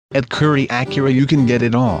At Curry Acura you can get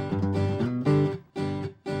it all.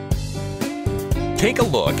 Take a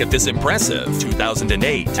look at this impressive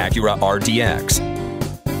 2008 Acura RDX.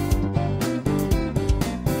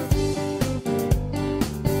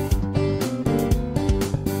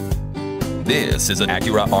 This is an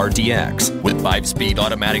Acura RDX with 5-speed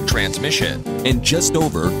automatic transmission and just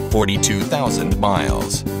over 42,000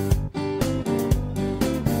 miles.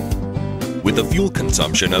 With a fuel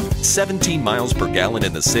consumption of 17 miles per gallon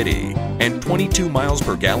in the city and 22 miles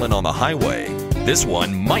per gallon on the highway, this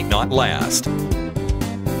one might not last.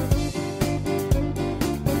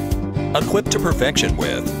 Equipped to perfection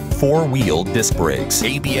with 4-wheel disc brakes,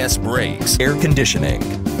 ABS brakes, air conditioning,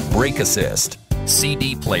 brake assist,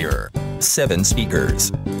 CD player, 7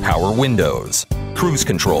 speakers, power windows, cruise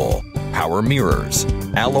control, power mirrors,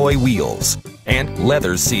 alloy wheels, and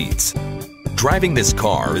leather seats. Driving this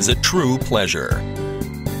car is a true pleasure.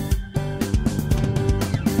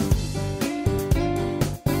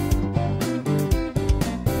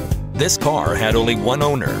 This car had only one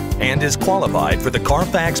owner and is qualified for the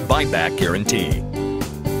Carfax buyback guarantee.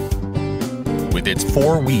 With its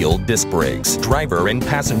 4-wheel disc brakes, driver and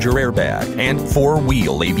passenger airbag, and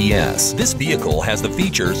 4-wheel ABS, this vehicle has the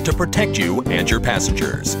features to protect you and your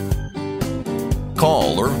passengers.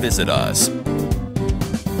 Call or visit us